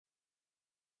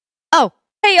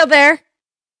Hey yo there!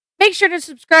 Make sure to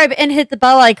subscribe and hit the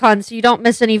bell icon so you don't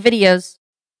miss any videos.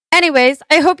 Anyways,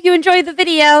 I hope you enjoy the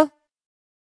video!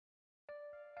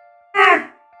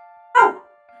 Ah! Oh!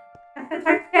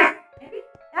 Yeah. Maybe?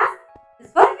 Yeah?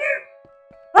 Is fun here?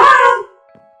 Hello?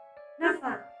 No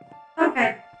fun.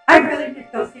 Okay. I really need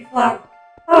to go see Flo.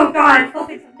 Oh god, Flo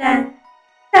thinks I'm dead.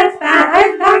 That's bad. I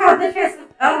have not got the chance to.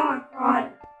 Oh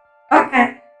god.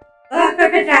 Okay. Let's go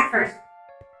get Jack first.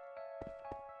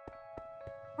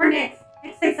 Or Nick.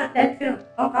 Nick thinks I'm dead too.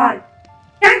 Oh god.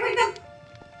 Jack, wake up!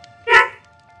 Jack!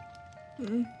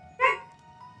 Jack!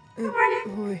 Good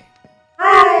morning. Oi.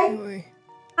 Hi! Oi.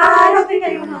 I don't think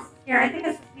anyone else is here. I think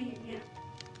it's just me and you.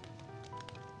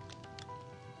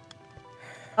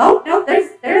 Oh, no,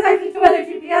 there's actually 2 other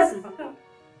GPSs. Okay.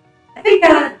 I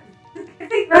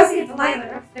think Rosie and Delilah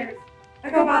are upstairs.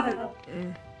 I'll go bother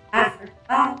them after.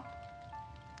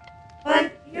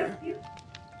 But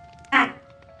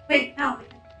wait, no.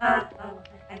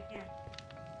 I can't.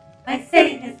 My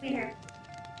sitting is weird.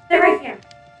 They're right here.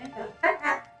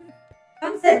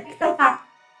 Come sit. You still talk.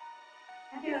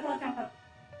 I'll do a little jump up.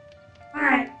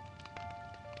 Alright.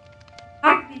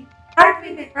 Talk to me. Talk to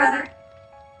me, big brother.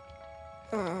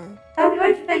 Tell me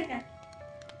what you're thinking.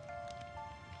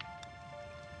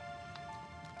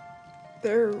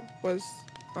 There was,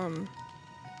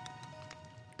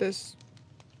 this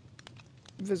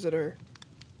visitor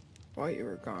while you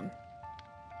were gone.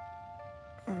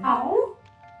 Oh?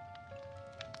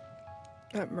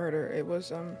 That murder, it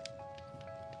was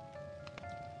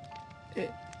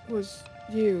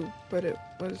you, but it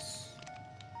was,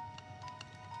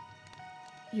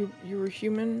 you were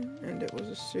human, and it was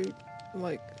a suit,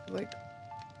 like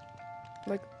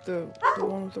the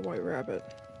one with the white rabbit.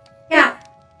 Yeah.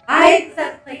 I was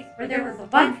at a place where there was a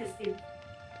bunch of suits.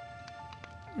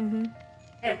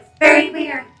 It was very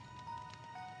weird.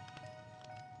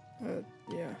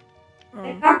 Yeah.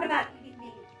 They talked about eating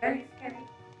me. Very scary.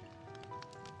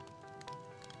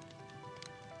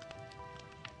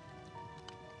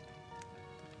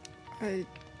 I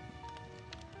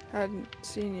hadn't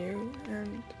seen you,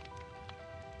 and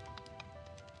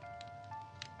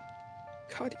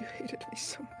God, you hated me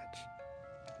so much.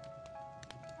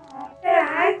 Oh,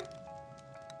 Dad.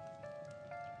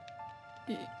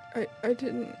 I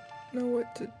didn't know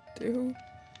what to do.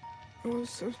 I was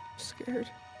so scared.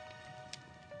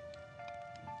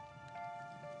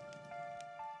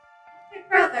 Big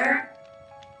brother.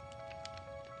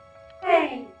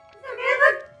 Hey. It's okay,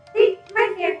 look. See, I'm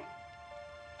right here.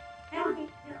 I don't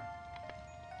hate you.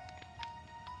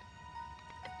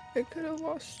 I could have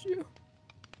lost you.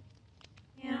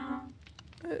 Yeah.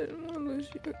 I didn't want to lose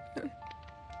you again.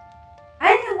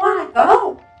 I didn't want to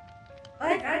go. But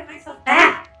I drive myself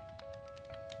back.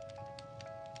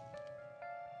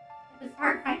 It was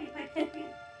hard finding my kidney.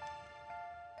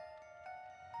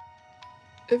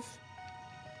 If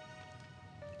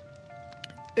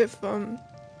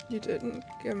you didn't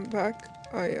get him back,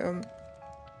 I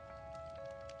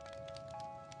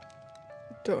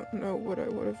don't know what I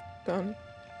would have done.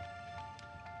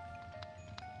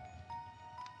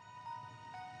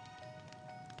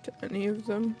 To any of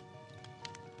them.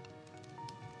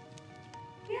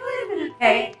 You would have been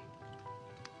okay.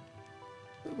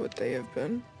 Would they have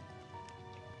been?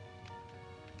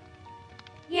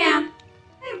 Yeah.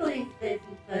 I believe that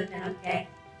you would have been okay.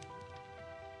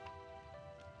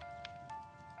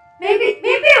 Maybe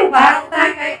a while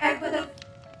back I would have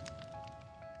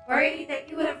worried that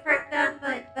you would have hurt them,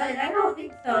 but I don't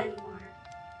think so anymore.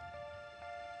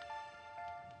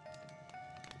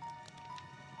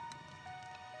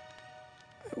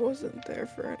 I wasn't there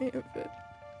for any of it.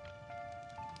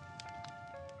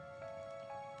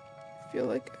 I feel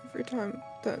like every time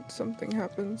that something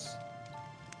happens,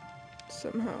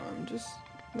 somehow I'm just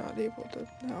not able to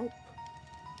help.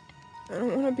 I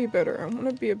don't want to be better. I want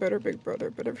to be a better big brother,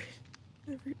 but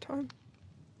every time.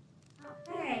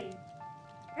 Okay.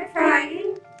 You're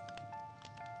trying.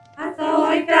 That's all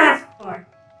I could ask for.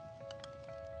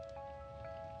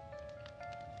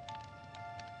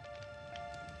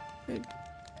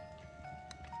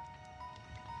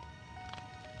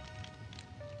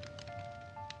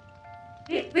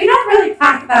 We don't really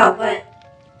talk about what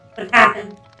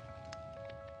happened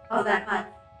all that much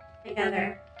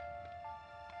together.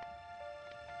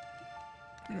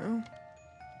 No.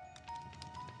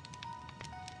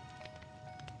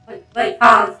 What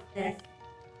caused this?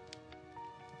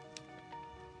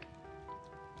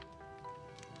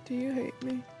 Do you hate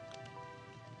me?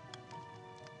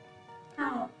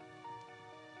 No.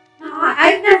 No,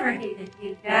 I've never hated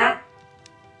you, Jack.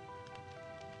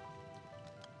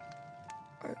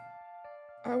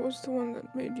 I was the one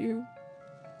that made you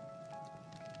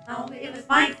No, it was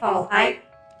my fault. I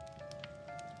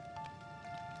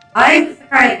was the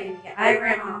crybaby. I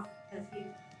ran off because he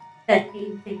said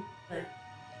mean things. But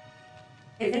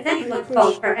if it's anyone's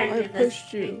fault for any of this,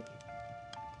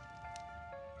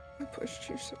 I pushed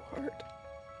you so hard.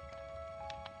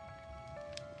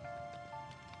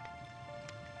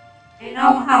 I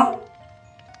know how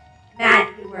mad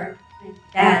you were when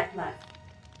Dad left.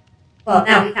 Well,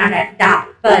 now we found out he died,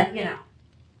 but you know.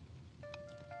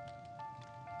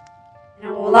 You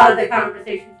know, a lot of the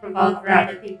conversations revolved around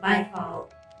it being my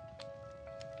fault.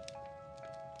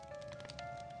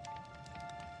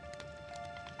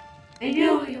 I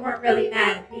knew you weren't really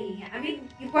mad at me. I mean,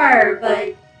 you were,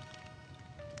 but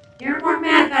you're more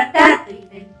mad about Dad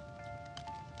leaving.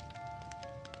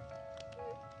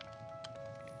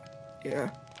 Yeah.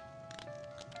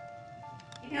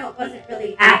 You know, it wasn't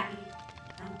really happy.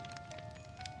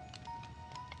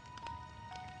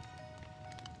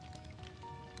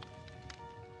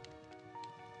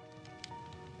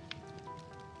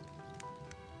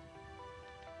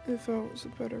 If I was a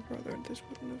better brother, this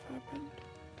wouldn't have happened.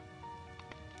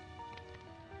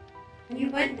 And you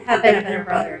wouldn't have been a better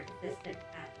brother if this didn't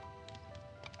happen.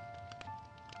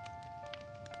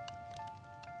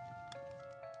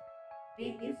 I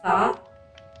mean, you saw.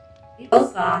 We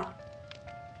both saw.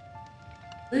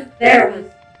 Luke there was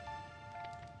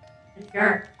a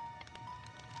jerk.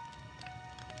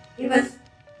 He was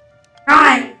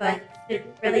trying, but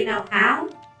didn't really know how.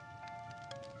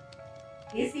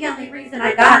 He's the only reason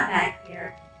I got back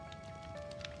here.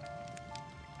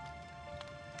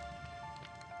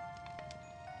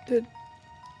 Did...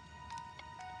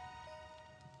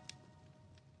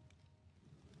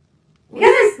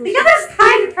 The others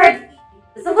kind of tried to eat me.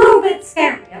 It's a little bit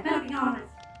scary, I'm gonna be honest.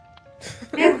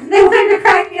 They were trying to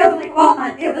crack me open like a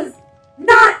walnut. It was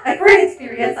not a great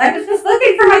experience. I was just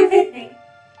looking for my kidney.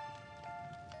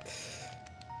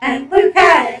 And Luke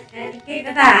had it, and he gave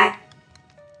it back.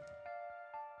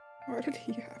 Why did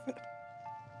he have it?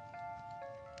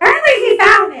 Apparently he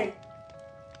found it.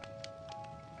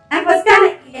 And was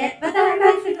gonna eat it, but then I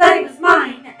mentioned that it was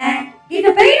mine, and he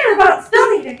debated about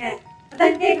still eating it, but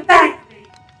then gave it back to me.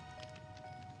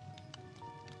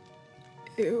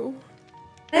 Ew.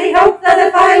 They hoped that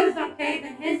if I was okay,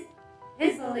 then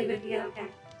his Lily would be okay.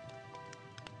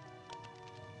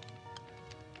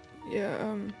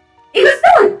 Yeah, He was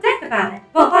still a dick about it,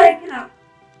 but like, you know.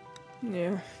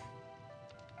 Yeah.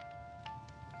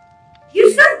 You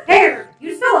still cared.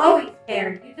 You still always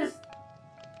cared. You just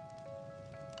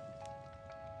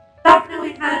stopped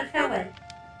knowing how to show it.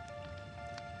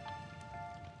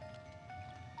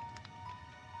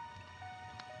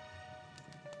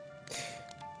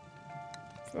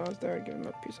 If I was there, I'd give him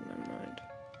a piece of my mind.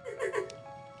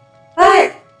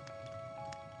 But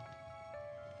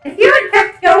if you had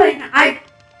kept going, I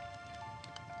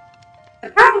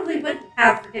probably wouldn't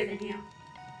have forgiven you.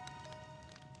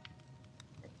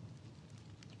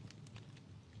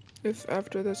 If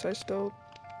after this I still...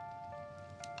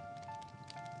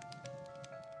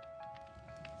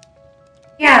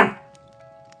 Yeah.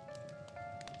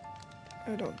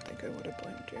 I don't think I would have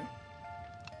blamed you.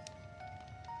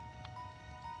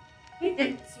 He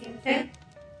didn't seem to.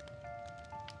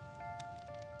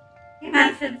 He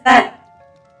mentioned that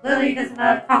Lily doesn't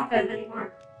talk to him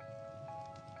anymore.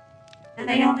 And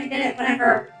they only did it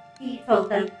whenever he told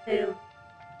them to.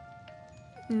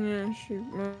 Yeah, she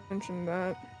mentioned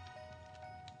that.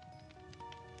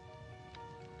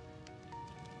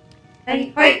 That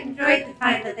he quite enjoyed the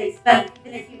time that they spent,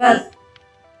 even if he was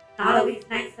not always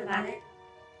nice about it.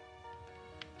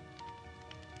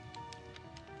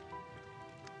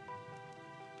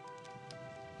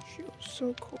 She was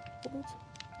so cold.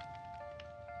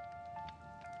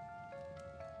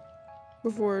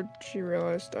 Before she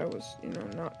realized I was,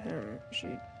 not him,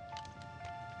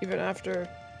 even after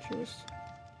she was...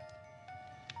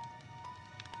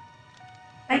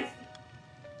 Thanks.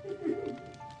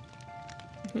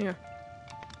 Yeah.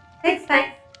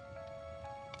 Thanks.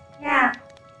 Yeah.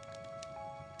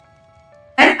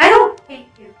 I don't hate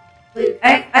you, Luke.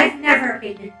 I've never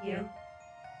hated you.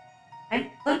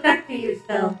 I looked up to you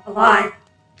still, a lot.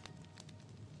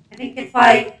 I think it's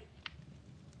why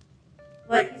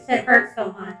what you said hurt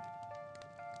so much.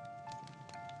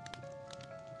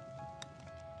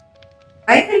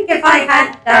 I think if I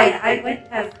hadn't died, I wouldn't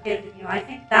have forgiven you. I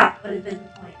think that would have been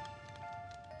the point.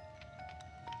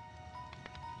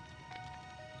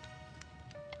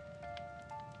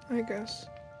 I guess.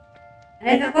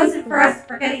 And if it wasn't for us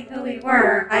forgetting who we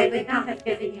were, I would not have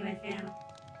given you a chance.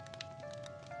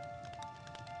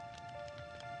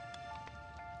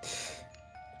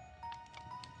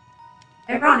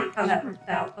 Ironic how that worked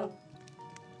out, but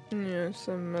Yeah,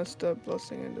 some messed up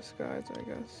blessing in disguise, I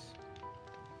guess.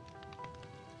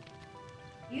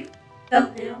 You still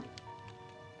do.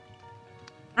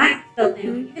 I still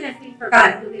do. Even if we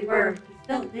forgot who we were, we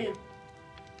still do.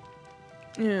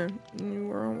 Yeah, you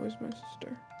were always my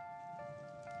sister.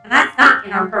 And that's not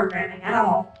in our programming at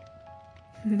all.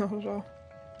 Not at all.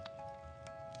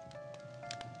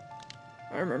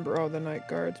 I remember all the night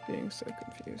guards being so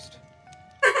confused.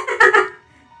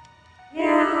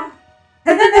 Yeah.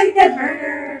 And then they get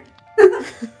murdered.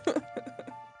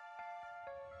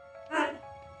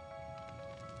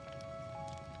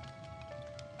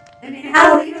 I mean,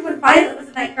 hell, even when Violet was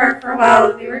a night guard for a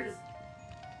while, we were just...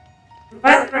 When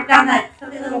Violet wrote down that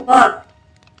silly little book,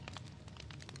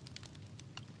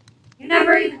 you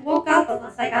never even woke up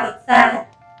unless I got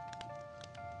upset.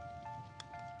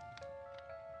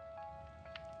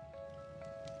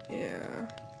 Yeah.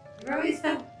 You were always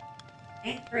so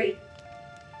angry.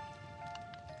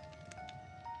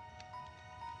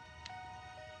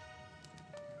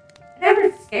 It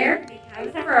never scared me. I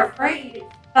was never afraid. It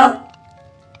felt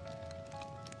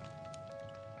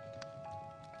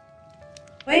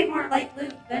way more like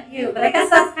Luke than you, but I guess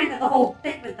that's kind of the whole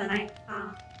thing with the night,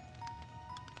 huh?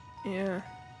 Yeah.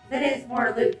 It is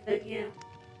more Luke than you.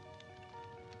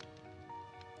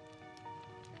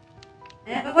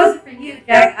 And if it wasn't for you,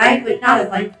 Jack, I would not have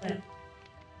liked Luke.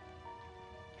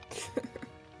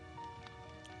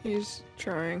 He's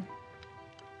trying.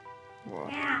 Wow.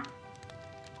 Yeah.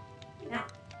 Yeah.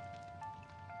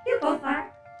 You both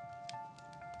are.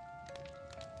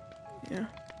 Yeah.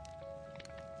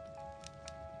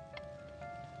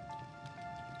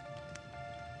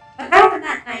 What happened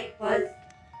that night was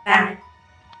bad.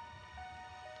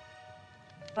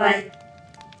 But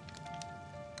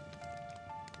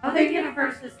other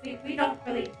universes, we don't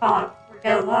really talk or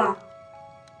get along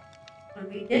when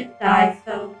we did die,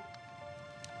 so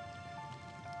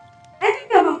I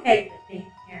think I'm okay with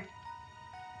being here.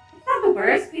 It's not the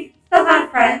worst. We still have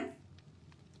friends.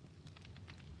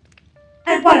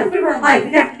 And what, if we were alive,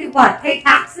 we'd have to do what? Pay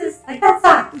taxes? Like, that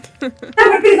sucks. That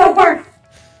would be the worst.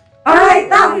 Alright,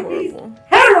 that would be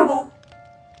terrible.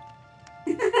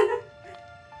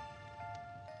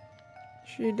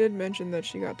 She did mention that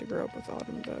she got to grow up with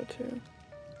Autumn, though, too.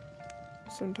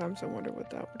 Sometimes I wonder what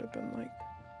that would have been like.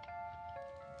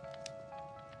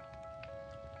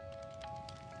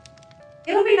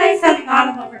 It'll be nice having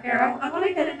Autumn over here. I want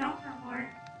to get to know her more.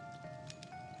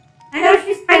 I know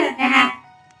she's kind of nah,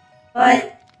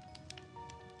 but...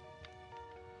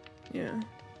 Yeah.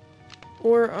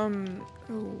 Or,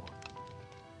 oh.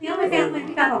 The only family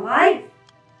we got alive.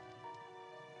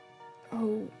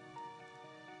 Oh.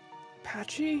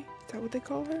 Patchy? Is that what they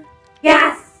call her?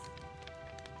 Yes!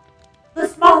 The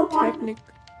small one.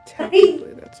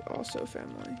 Technically, that's also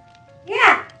family.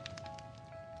 Yeah.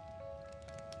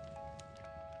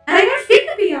 And I know she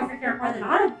could be over here more than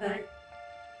Autumn could.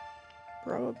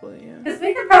 Probably, yeah. Because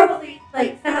we could probably,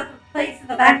 like, set up a place in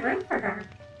the back room for her.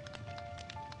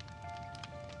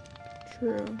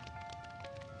 True.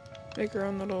 Make her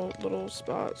own little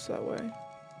spots that way.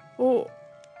 Well,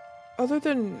 other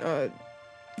than,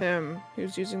 him, he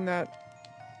was using the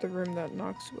room that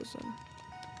Nox was in.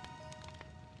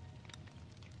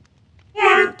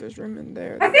 Yeah. If there's room in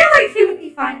there. I feel like she would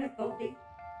be fine with Goldie.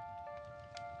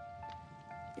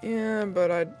 Yeah,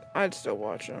 but I'd still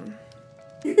watch him.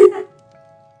 They're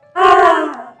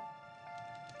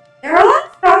a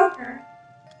lot stronger.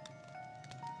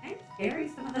 Kind of scary,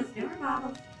 some of those newer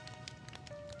models.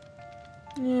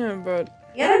 Yeah, but...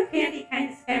 The other candy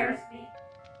kind of scares me.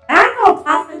 I'm all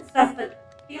tough and stuff, but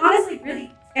he honestly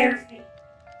really scares me.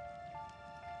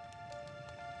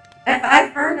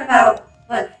 I've heard about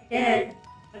what she did,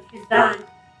 what she's done.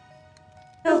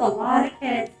 Killed a lot of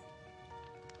kids.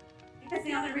 I think that's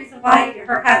the only reason why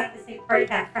her having the same party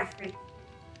pack frustrates me.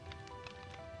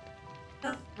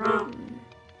 That's wrong.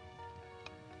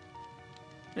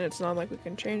 And it's not like we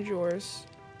can change yours.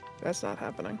 That's not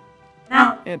happening.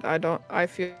 No. And I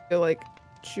feel like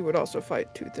she would also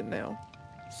fight tooth and nail.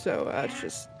 So that's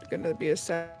just gonna be a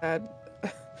sad,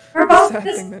 We're both sad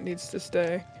just thing that needs to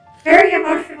stay. very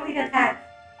emotionally attached.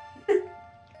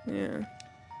 Yeah.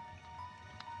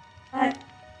 But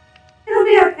it'll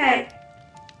be okay.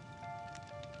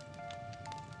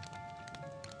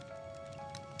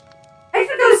 I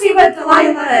should go see what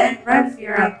Delilah and Rosie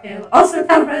are up to. Also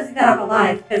tell Rosie that I'm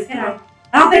alive, because, you know,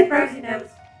 I don't think Rosie knows.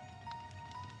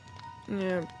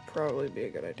 Yeah, probably be a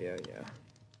good idea, yeah.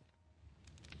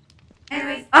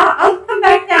 Anyways, I'll come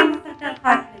back down once I'm done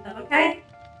talking to them, okay?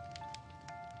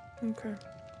 Okay.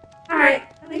 Alright,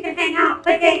 then we can hang out,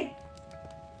 play games.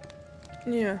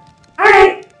 Yeah.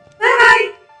 Alright,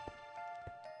 bye!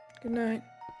 Good night.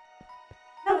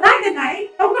 No, not good night.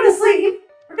 Don't go to sleep.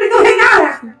 We're gonna go hang out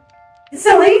after. You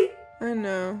silly. I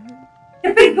know.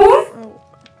 You big goof.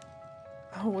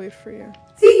 I'll wait for you.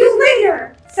 See you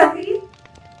later, silly.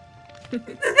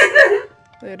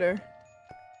 Later.